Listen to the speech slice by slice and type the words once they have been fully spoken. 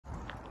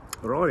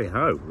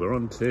Righty-ho, we're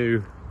on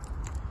to,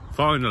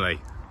 finally,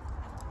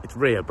 it's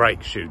rear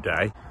brake shoe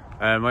day.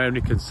 My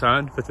only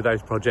concern for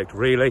today's project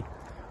really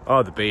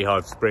are the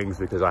beehive springs,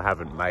 because I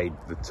haven't made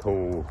the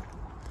tool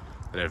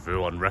that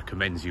everyone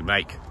recommends you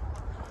make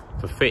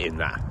for fitting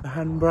that. The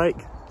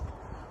handbrake,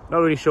 not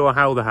really sure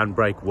how the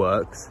handbrake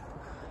works.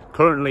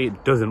 Currently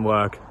it doesn't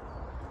work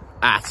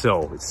at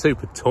all. It's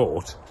super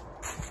taut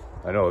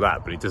and all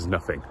that, but it does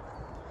nothing.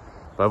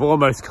 But I've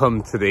almost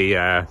come to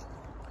the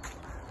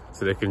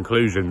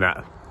conclusion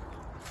that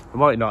I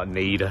might not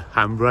need a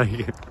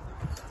handbrake.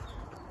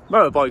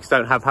 Motorbikes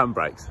don't have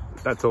handbrakes,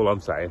 that's all I'm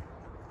saying.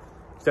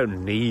 You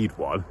don't need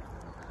one.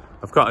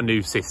 I've got a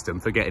new system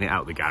for getting it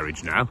out of the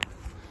garage now,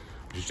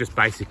 which is just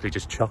basically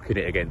just chucking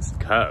it against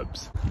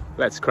curbs.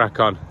 Let's crack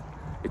on.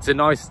 It's a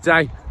nice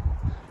day.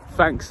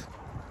 Thanks,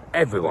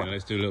 everyone.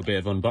 Let's do a little bit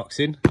of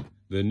unboxing.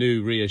 The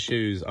new rear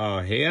shoes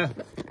are here.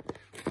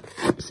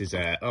 This is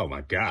oh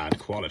my God,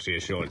 quality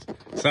assurance.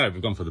 So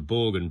we've gone for the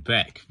Borg &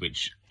 Beck,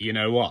 which, you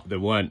know what, there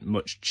weren't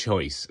much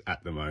choice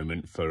at the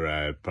moment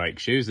for brake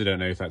shoes. I don't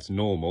know if that's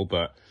normal,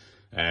 but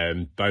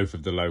both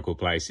of the local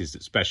places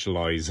that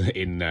specialise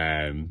in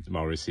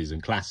Morris's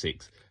and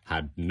Classics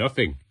had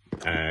nothing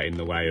in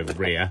the way of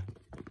rear.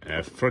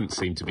 Front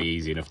seemed to be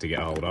easy enough to get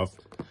hold of,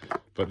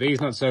 but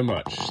these not so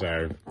much.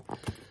 So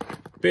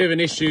bit of an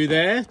issue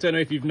there. Don't know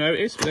if you've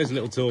noticed, but there's a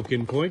little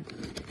talking point.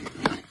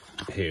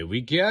 Here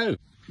we go.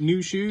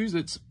 New shoes,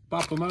 let's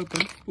pop them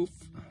open. Oof.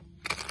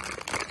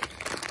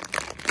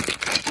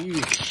 I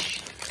mean,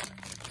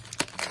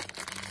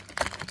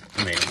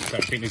 I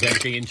don't think there's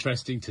anything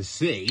interesting to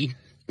see,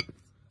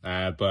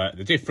 but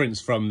the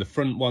difference from the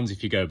front ones,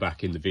 if you go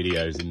back in the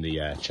videos in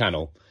the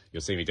channel,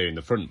 you'll see me doing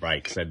the front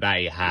brakes. So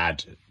they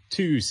had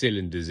 2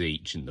 cylinders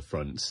each in the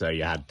front, so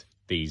you had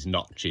these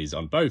notches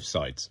on both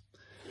sides.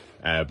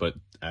 But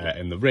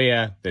in the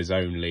rear, there's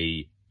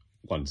only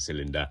 1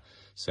 cylinder.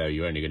 So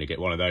you're only going to get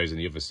one of those, and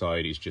the other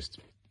side is just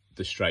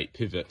the straight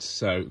pivots.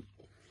 So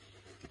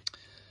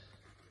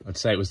I'd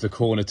say it was the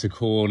corner to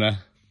corner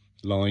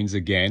lines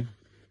again.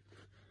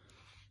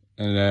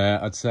 And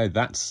I'd say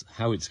that's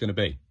how it's going to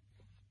be.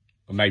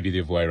 Or maybe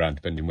the other way around,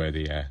 depending where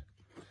the...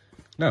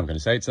 No, I'm going to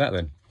say it's that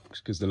then,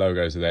 just because the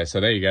logos are there. So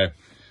there you go.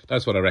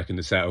 That's what I reckon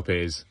the setup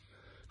is.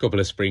 A couple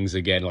of springs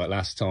again like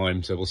last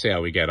time, so we'll see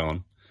how we get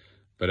on.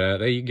 But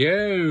there you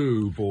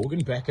go,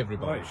 Borg & Beck,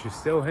 everybody. Right, she's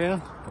still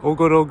here. All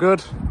good, all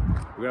good.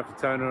 We have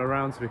to turn her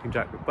around so we can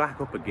jack it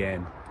back up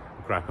again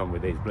and crack on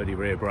with these bloody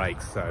rear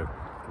brakes. So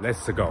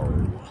let's go.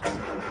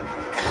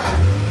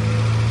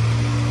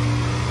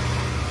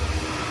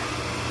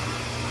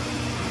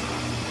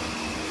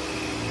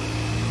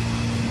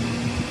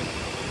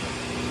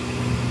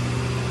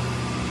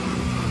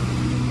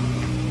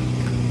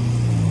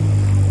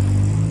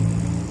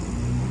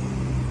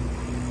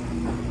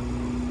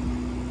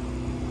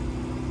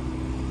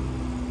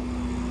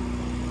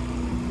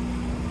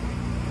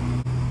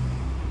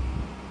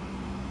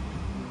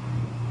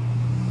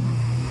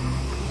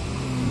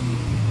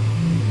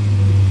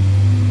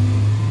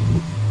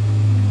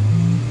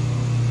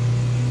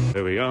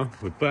 There we are,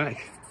 we're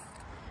back.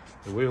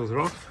 The wheels are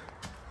off.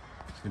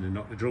 Just going to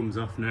knock the drums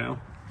off now.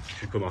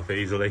 Should come off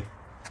easily.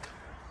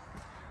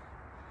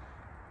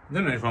 I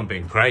don't know if I'm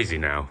being crazy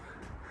now,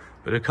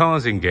 but the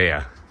car's in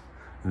gear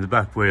and the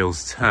back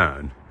wheels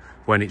turn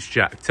when it's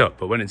jacked up,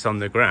 but when it's on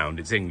the ground,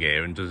 it's in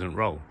gear and doesn't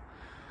roll.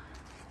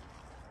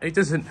 It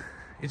doesn't,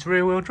 it's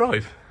rear wheel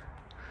drive.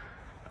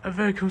 I'm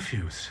very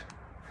confused.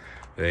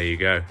 There you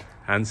go.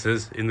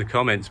 Answers in the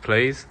comments,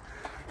 please.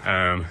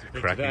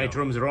 Today,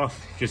 drums are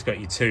off. Just got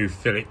your 2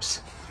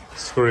 Phillips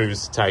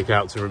screws to take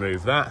out to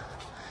remove that.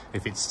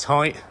 If it's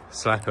tight,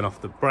 slacken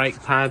off the brake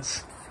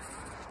pads.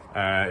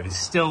 If it's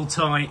still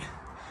tight,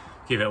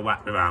 give it a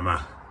whack with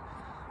hammer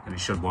and it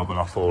should wobble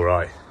off all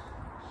right.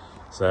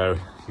 So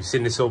if you've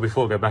seen this all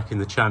before, go back in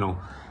the channel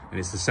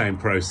and it's the same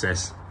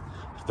process.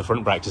 The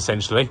front brakes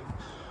essentially.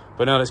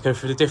 But now let's go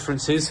through the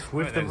differences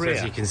with the rear.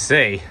 As you can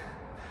see,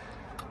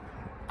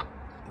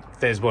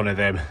 there's one of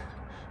them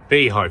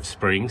beehive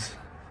springs.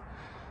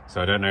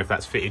 So I don't know if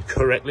that's fitted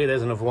correctly.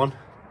 There's another one.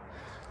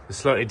 There's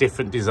slightly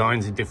different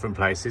designs in different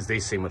places.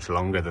 These seem much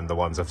longer than the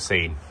ones I've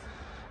seen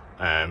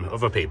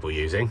other people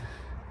using.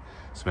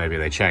 So maybe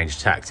they change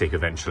tactic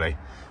eventually.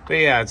 But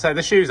yeah, I'd say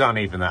the shoes aren't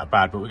even that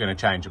bad, but we're going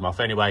to change them off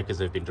anyway because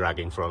they've been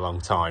dragging for a long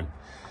time.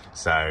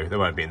 So they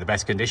won't be in the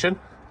best condition.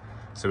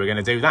 So we're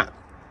going to do that.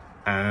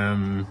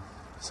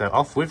 So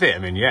off with it. I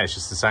mean, yeah, it's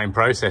just the same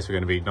process. We're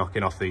going to be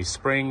knocking off these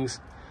springs,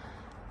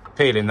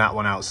 peeling that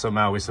one out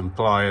somehow with some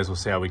pliers. We'll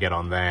see how we get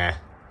on there.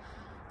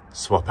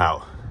 Swap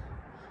out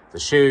the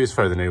shoes,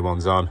 throw the new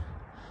ones on,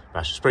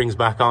 bash the springs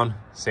back on,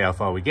 see how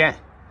far we get,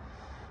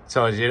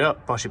 tidy it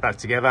up, wash it back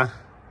together,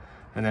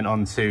 and then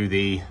onto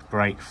the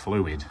brake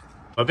fluid.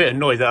 I'm a bit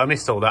annoyed that I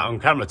missed all that on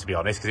camera, to be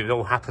honest, because it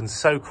all happened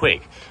so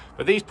quick.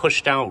 But these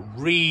pushed out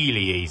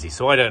really easy,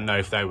 so I don't know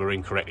if they were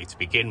incorrectly to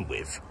begin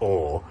with,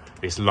 or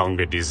this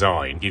longer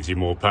design gives you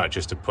more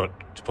purchase to put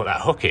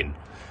that hook in,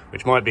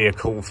 which might be a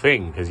cool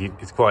thing because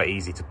it's quite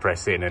easy to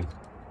press in and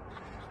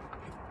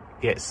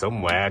get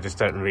somewhere. I just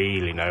don't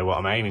really know what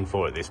I'm aiming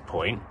for at this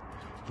point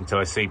until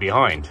I see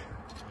behind.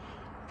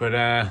 But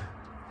I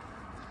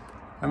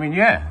mean,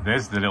 yeah,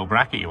 there's the little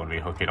bracket you want to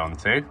be hooking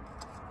onto.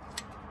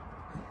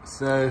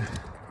 So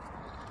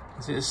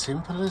is it as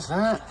simple as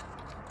that?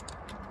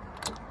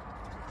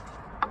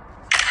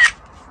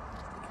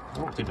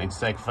 Oh, didn't mean to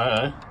take a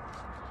photo.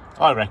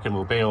 I reckon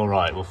we'll be all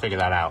right. We'll figure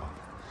that out.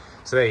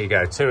 So there you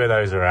go. 2 of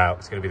those are out.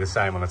 It's going to be the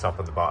same on the top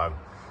and the bottom.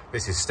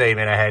 This is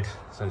steaming ahead,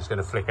 so I'm just going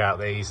to flick out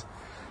these,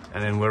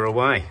 and then we're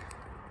away.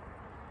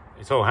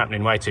 It's all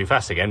happening way too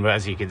fast again, but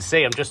as you can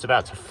see, I'm just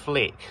about to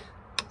flick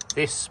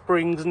this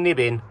spring's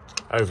nibbin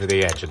over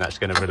the edge, and that's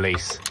going to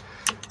release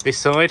this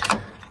side.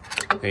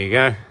 There you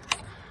go.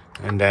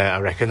 And I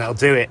reckon that'll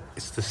do it.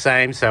 It's the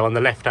same. So on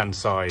the left-hand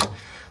side,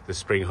 the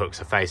spring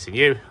hooks are facing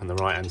you. On the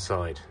right-hand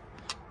side,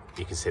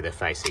 you can see they're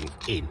facing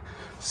in.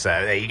 So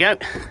there you go.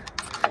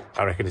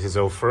 I reckon this is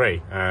all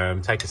free.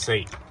 Take a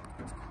seat.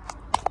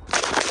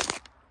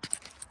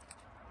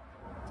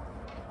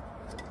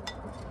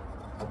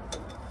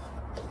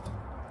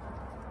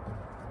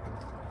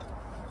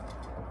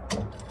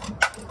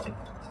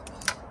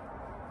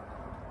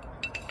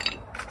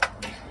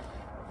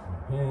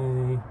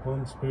 Okay,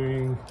 1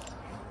 spring,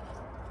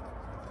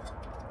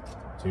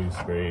 2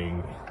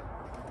 spring.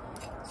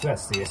 So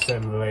that's the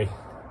assembly.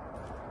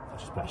 I'll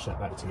just patch that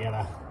back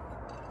together.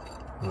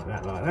 Like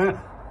that, like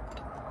that.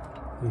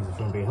 These are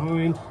from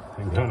behind.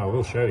 Hang on, I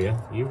will show you.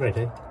 Are you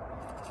ready?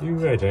 You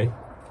ready?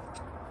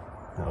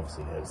 That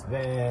obviously goes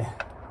there.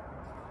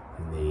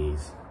 And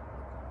these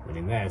went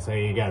in there. So there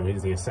you go,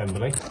 here's the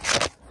assembly.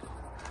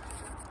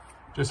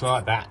 Just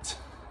like that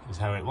is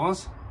how it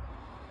was.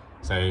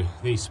 So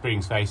these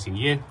springs facing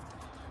you.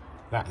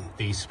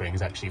 These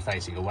springs actually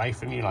facing away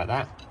from you like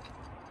that.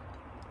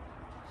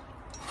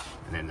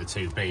 And then the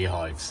 2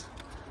 beehives.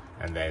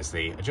 And there's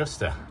the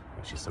adjuster,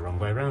 which is the wrong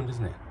way around,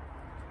 isn't it?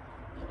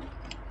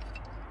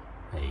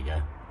 There you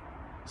go.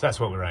 So that's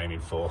what we're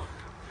aiming for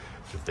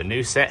with the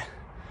new set.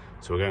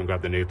 So we'll go and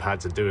grab the new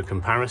pads and do a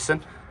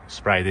comparison.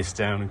 Spray this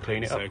down and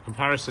clean it up. So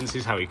comparisons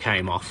is how it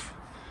came off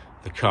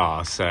the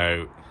car.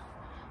 So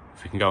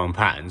if we can go on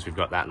patterns, we've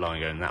got that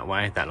line going that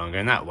way, that line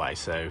going that way.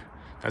 So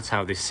that's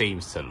how this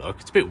seems to look.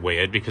 It's a bit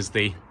weird because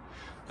the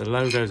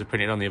logos are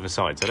printed on the other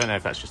side. So I don't know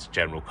if that's just a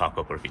general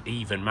cock-up or if it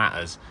even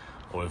matters,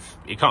 or if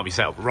it can't be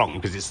set up wrong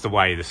because it's the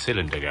way the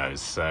cylinder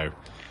goes. So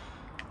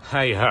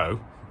hey-ho.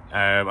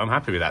 I'm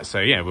happy with that.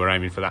 So yeah, we're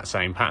aiming for that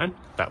same pattern.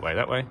 That way,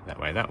 that way, that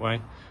way, that way.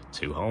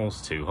 2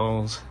 holes, 2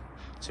 holes,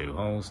 2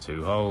 holes,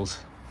 2 holes.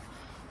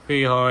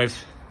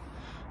 Beehive,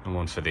 and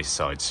 1 for this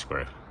side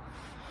screw.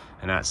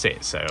 And that's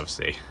it. So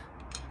obviously,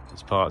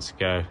 as parts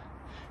go,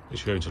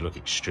 it's going to look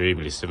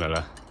extremely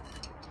similar.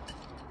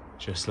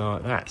 Just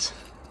like that.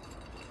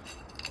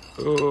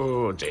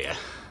 Oh dear.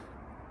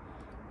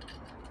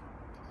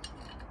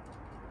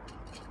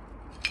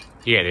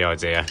 You get the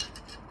idea.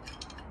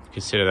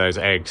 Consider those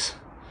eggs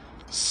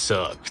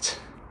sucked.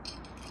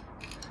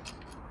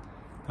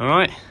 All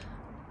right,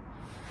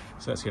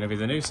 so that's going to be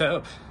the new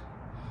setup.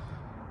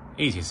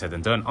 Easier said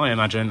than done, I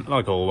imagine,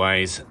 like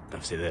always.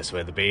 Obviously that's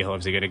where the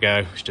beehives are going to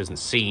go, which doesn't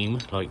seem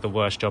like the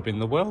worst job in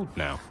the world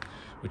now,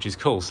 which is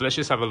cool. So let's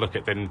just have a look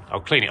at, then I'll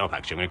clean it up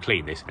actually. I'm going to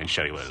clean this and then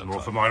show you what it looks like.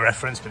 More for my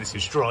reference, but this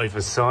is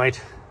driver's side.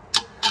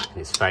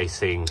 It's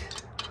facing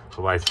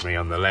away from me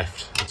on the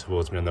left and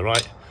towards me on the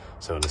right.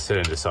 So on the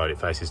cylinder side, it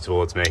faces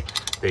towards me.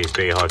 These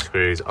beehive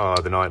screws are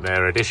the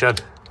Nightmare Edition.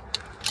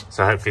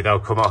 So hopefully they'll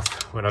come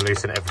off when I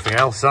loosen everything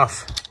else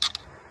off.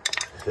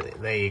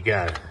 But there you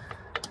go.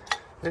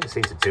 They don't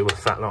seem to do a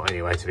fat lot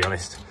anyway, to be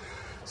honest.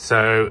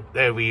 So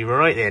there we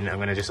right then. I'm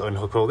going to just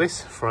unhook all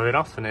this, throw it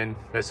off, and then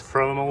let's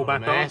throw them all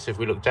back on. So if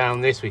we look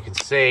down this, we can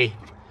see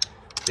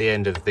the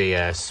end of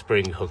the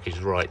spring hook is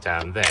right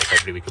down there. So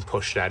hopefully we can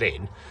push that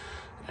in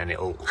and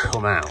it'll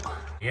come out.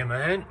 Yeah,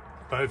 man.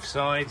 Both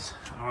sides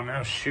are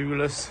now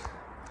shoeless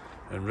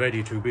and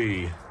ready to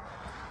be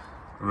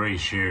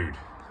reshoed.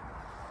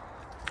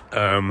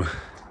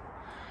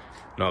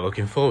 Not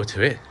looking forward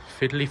to it.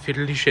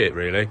 Fiddly shit,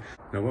 really.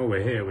 Now while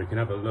we're here, we can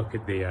have a look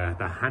at the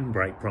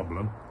handbrake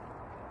problem,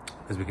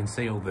 because we can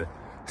see all the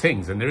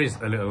things, and there is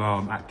a little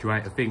arm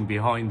actuator thing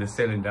behind the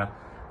cylinder,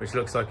 which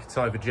looks like it's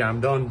either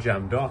jammed on,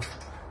 jammed off.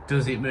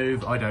 Does it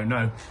move? I don't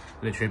know.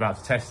 Literally about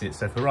to test it.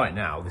 So for right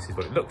now, this is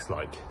what it looks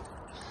like.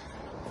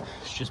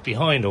 It's just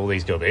behind all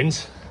these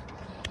gubbins.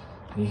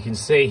 And you can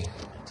see,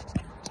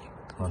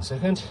 1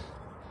 second,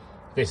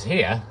 this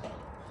here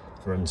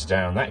runs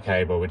down that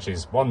cable, which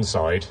is one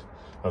side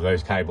of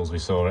those cables we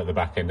saw at the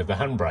back end of the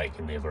handbrake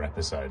in the other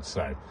episode.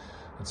 So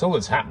that's all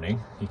that's happening.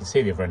 You can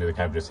see the other end of the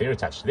cable just here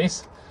attached to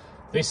this.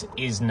 This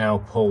is now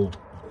pulled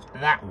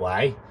that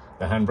way.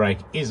 The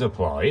handbrake is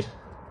applied.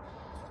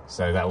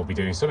 So that will be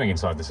doing something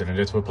inside the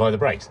cylinder to apply the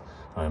brakes,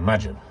 I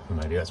imagine.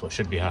 Maybe that's what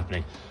should be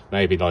happening.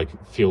 Maybe like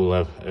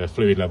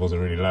fluid levels are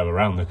really low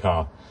around the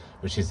car,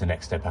 which is the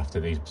next step after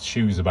these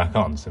shoes are back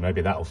on. So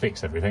maybe that'll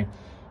fix everything.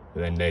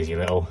 But then there's your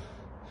little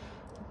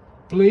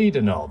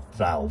bleeder knob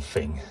valve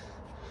thing.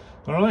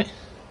 All right,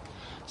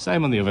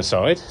 same on the other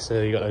side.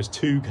 So you got those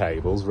 2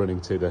 cables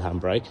running to the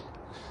handbrake.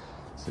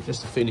 So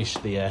just to finish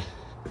the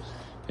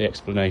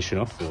explanation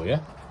off for you,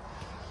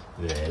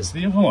 there's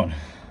the other one.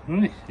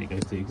 Right, it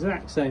goes the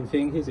exact same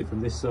thing. Here's it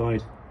from this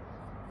side,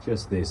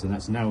 just this, and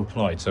that's now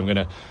applied. So I'm going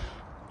to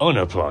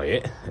unapply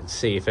it and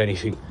see if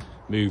anything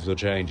moves or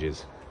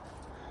changes.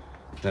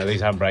 Now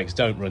these handbrakes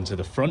don't run to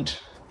the front,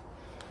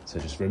 so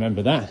just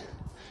remember that.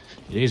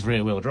 It is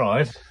rear wheel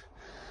drive,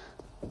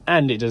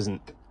 and it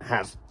doesn't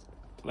have,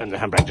 and the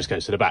handbrake just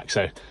goes to the back.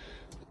 So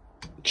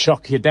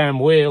chock your damn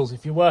wheels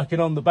if you're working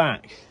on the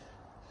back.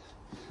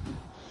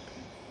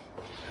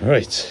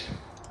 Right,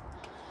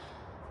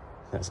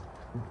 that's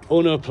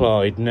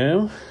unapplied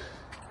now.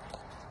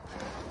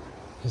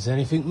 Has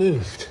anything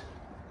moved?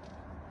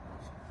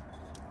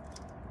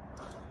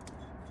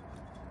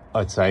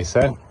 I'd say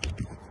so.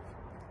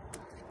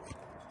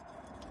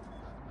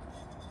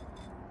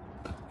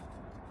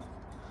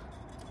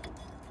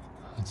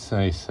 I'd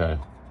say so.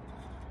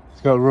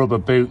 It's got a rubber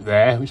boot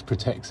there which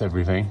protects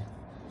everything,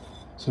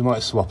 so we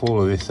might swap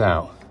all of this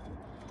out.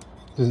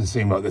 Doesn't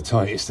seem like the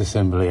tightest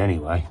assembly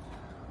anyway,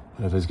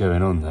 whatever's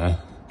going on there.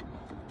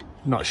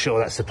 Not sure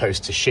that's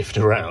supposed to shift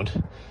around,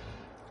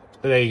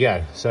 but there you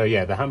go. So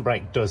yeah, the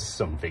handbrake does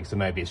something, so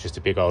maybe it's just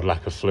a big old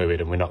lack of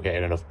fluid and we're not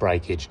getting enough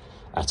breakage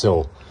at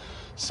all.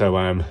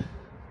 So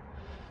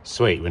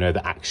sweet, we know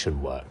the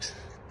action works.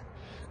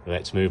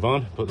 Let's move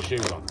on, put the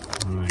shoes on.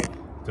 Right,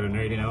 don't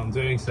really know what I'm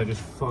doing, so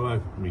just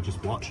follow me,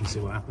 just watch and see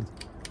what happens.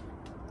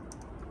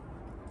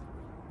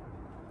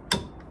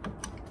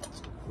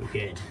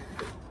 Wicked.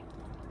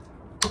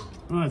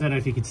 Well, I don't know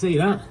if you can see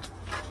that.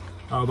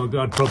 Oh my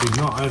God, probably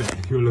not, isn't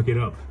it, if you look it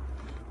up.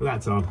 But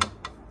that's on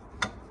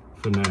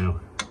for now.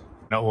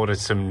 I ordered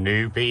some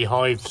new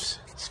beehives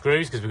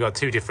screws because we've got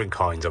two different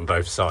kinds on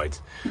both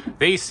sides.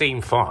 These seem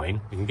fine,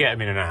 you can get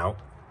them in and out.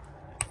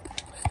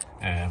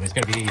 It's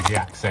going to be easy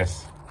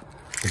access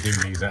to do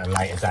these at a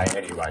later date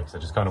anyway, so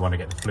I just kind of want to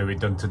get the fluid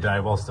done today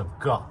whilst I've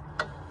got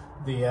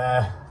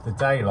the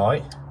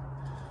daylight.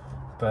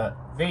 But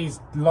these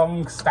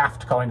long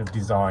staffed kind of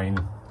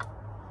design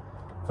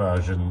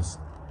versions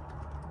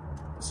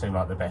seem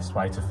like the best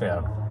way to fit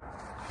them.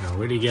 Now,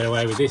 will you get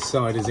away with this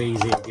side as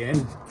easy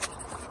again?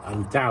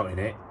 I'm doubting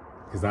it,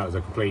 because that was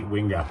a complete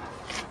winger.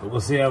 But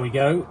we'll see how we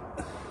go.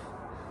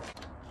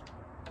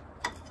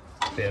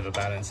 Bit of a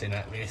balancing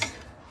act, this.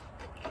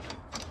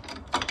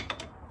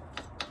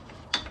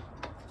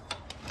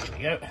 There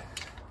we go.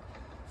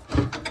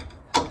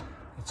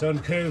 It's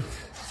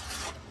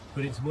uncouth,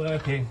 but it's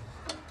working.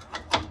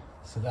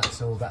 So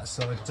that's all that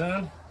side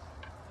done.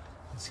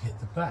 Let's get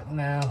the back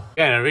now.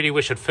 Yeah, I really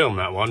wish I'd filmed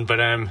that one, but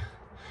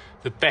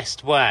the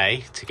best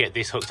way to get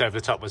this hooked over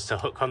the top was to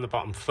hook on the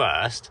bottom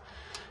first,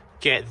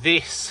 get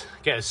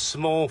a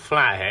small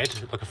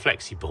flathead, like a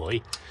Flexi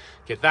Boy,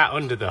 get that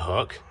under the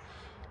hook,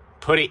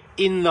 put it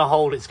in the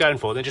hole it's going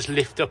for, then just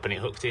lift up and it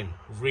hooked in.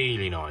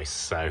 Really nice.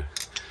 So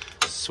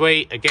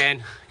sweet.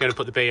 Again, going to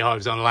put the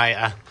beehives on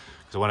later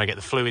because I want to get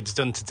the fluids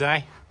done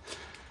today.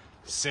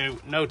 So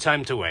no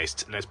time to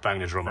waste. Let's bang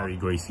the drum on. Very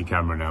greasy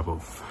camera now, but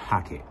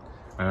hack it.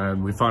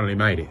 We finally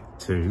made it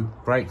to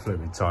brake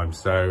fluid time,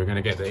 so we're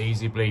going to get the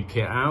Easy Bleed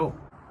kit out.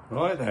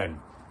 Right then.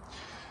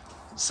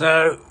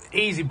 So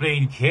Easy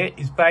Bleed kit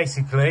is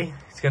basically,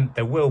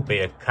 there will be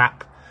a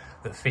cap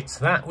that fits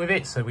that with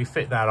it, so we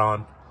fit that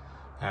on.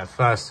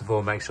 First of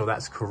all, make sure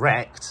that's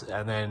correct,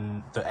 and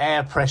then the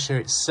air pressure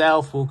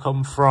itself will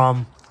come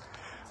from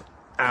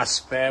our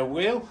spare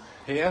wheel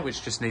here,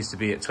 which just needs to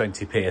be at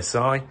 20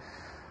 psi.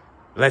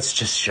 Let's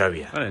just show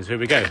you. Right, so here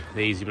we go.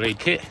 The Easy Bleed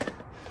kit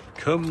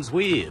comes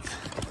with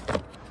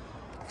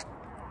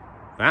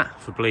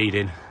that for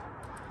bleeding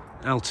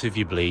out of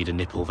your bleeder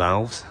nipple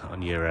valves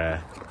on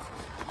your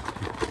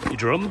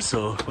drums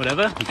or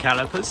whatever, your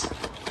calipers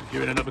if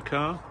you're in another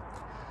car.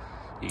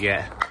 You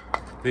get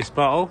this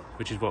bottle,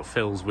 which is what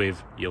fills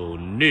with your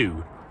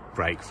new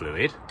brake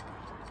fluid.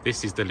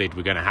 This is the lid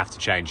we're going to have to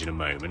change in a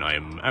moment.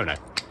 Oh no,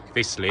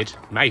 this lid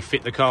may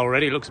fit the car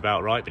already, looks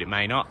about right, but it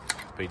may not.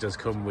 But it does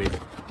come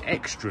with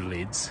extra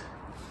lids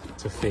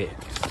to fit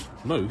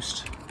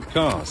most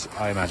cars,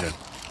 I imagine.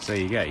 So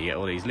you get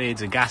all these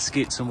lids and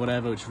gaskets and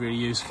whatever, which is really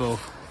useful.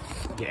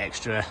 You get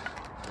extra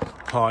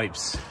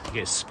pipes, you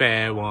get a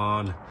spare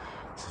one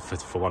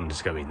for one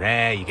just go in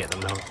there. You get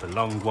the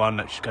long one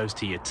that just goes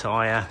to your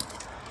tyre.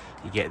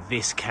 You get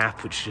this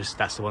cap, which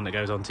that's the one that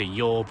goes onto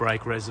your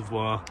brake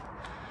reservoir.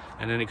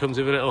 And then it comes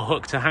with a little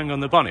hook to hang on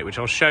the bonnet, which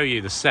I'll show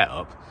you the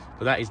setup,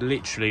 but that is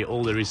literally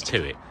all there is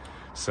to it.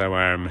 So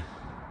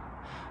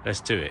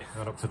let's do it.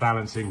 Got up to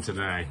balancing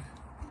today.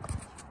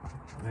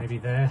 Maybe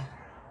there.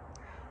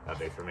 That'll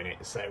do for a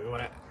minute. So we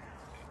want to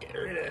get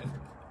rid of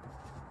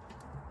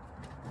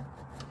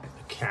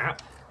the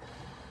cap.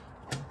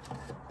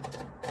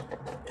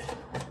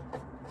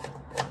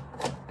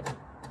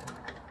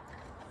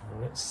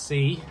 Let's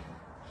see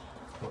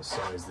what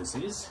size this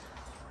is.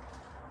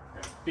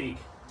 How big.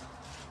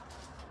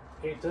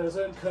 It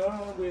doesn't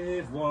come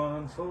with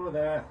one for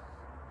that.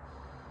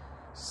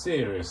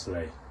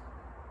 Seriously.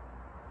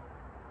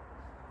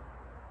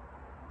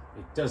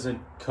 It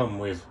doesn't come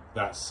with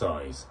that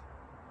size.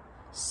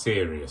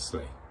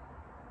 Seriously.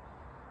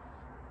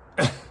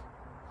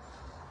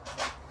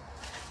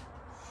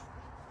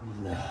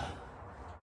 No.